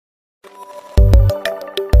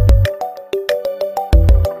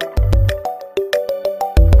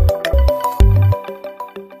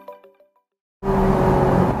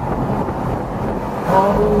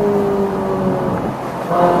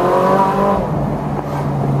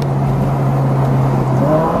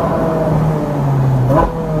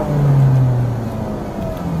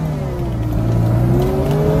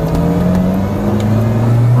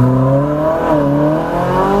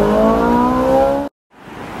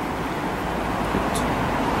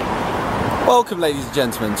Welcome, ladies and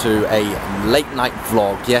gentlemen, to a late night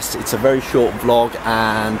vlog. Yes, it's a very short vlog,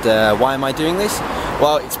 and why am I doing this?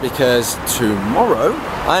 Well, it's because tomorrow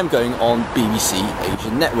I am going on BBC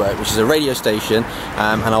Asian Network, which is a radio station,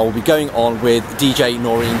 and I will be going on with DJ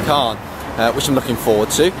Noreen Khan, which I'm looking forward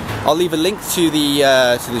to. I'll leave a link to the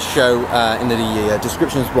show in the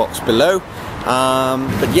description box below.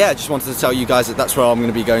 But yeah, I just wanted to tell you guys that that's where I'm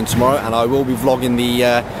going to be going tomorrow, and I will be vlogging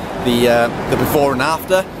the before and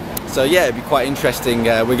after. So yeah, it'd be quite interesting.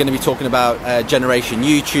 We're going to be talking about Generation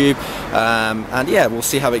YouTube, and yeah, we'll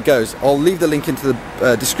see how it goes. I'll leave the link into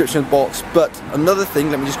the description box. But another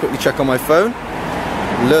thing, let me just quickly check on my phone.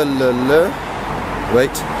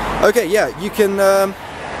 Wait. Okay, yeah, you can.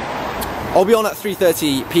 I'll be on at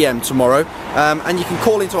 3:30 PM tomorrow, and you can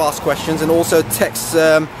call in to ask questions, and also text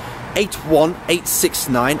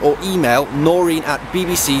 81869 or email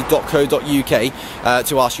noreen@bbc.co.uk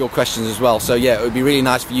to ask your questions as well. So yeah, it would be really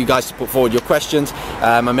nice for you guys to put forward your questions,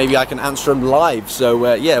 and maybe I can answer them live.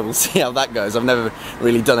 So yeah, we'll see how that goes. I've never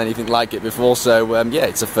really done anything like it before, so yeah,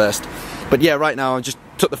 it's a first. But yeah, right now I just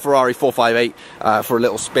took the Ferrari 458 for a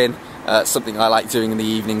little spin. Something I like doing in the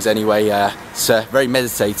evenings anyway. It's very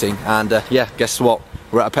meditating, and yeah, guess what?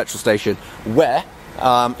 We're at a petrol station where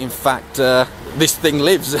in fact this thing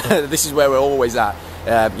lives. This is where we're always at.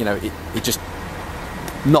 You know, it just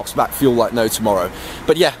knocks back fuel like no tomorrow.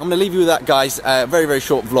 But yeah, I'm going to leave you with that, guys. Very, very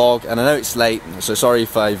short vlog, and I know it's late, so sorry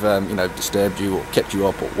if I've you know, disturbed you or kept you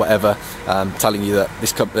up or whatever, telling you that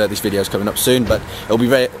this video is coming up soon. But it'll be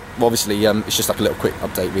very, obviously, it's just like a little quick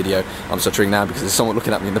update video. I'm stuttering now because there's someone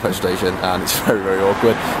looking at me in the petrol station, and it's very, very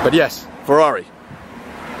awkward. But yes, Ferrari,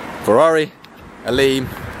 Aleem,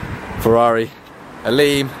 Ferrari,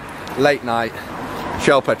 Aleem, late night,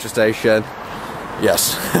 Shell petrol station.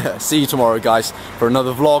 Yes, see you tomorrow, guys, for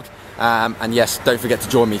another vlog. And yes, don't forget to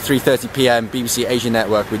join me 3:30 PM BBC Asian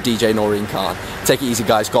Network with DJ Noreen Khan. Take it easy,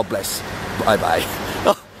 guys. God bless. Bye bye.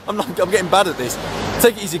 Oh, I'm getting bad at this.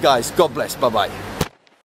 Take it easy, guys. God bless. Bye bye.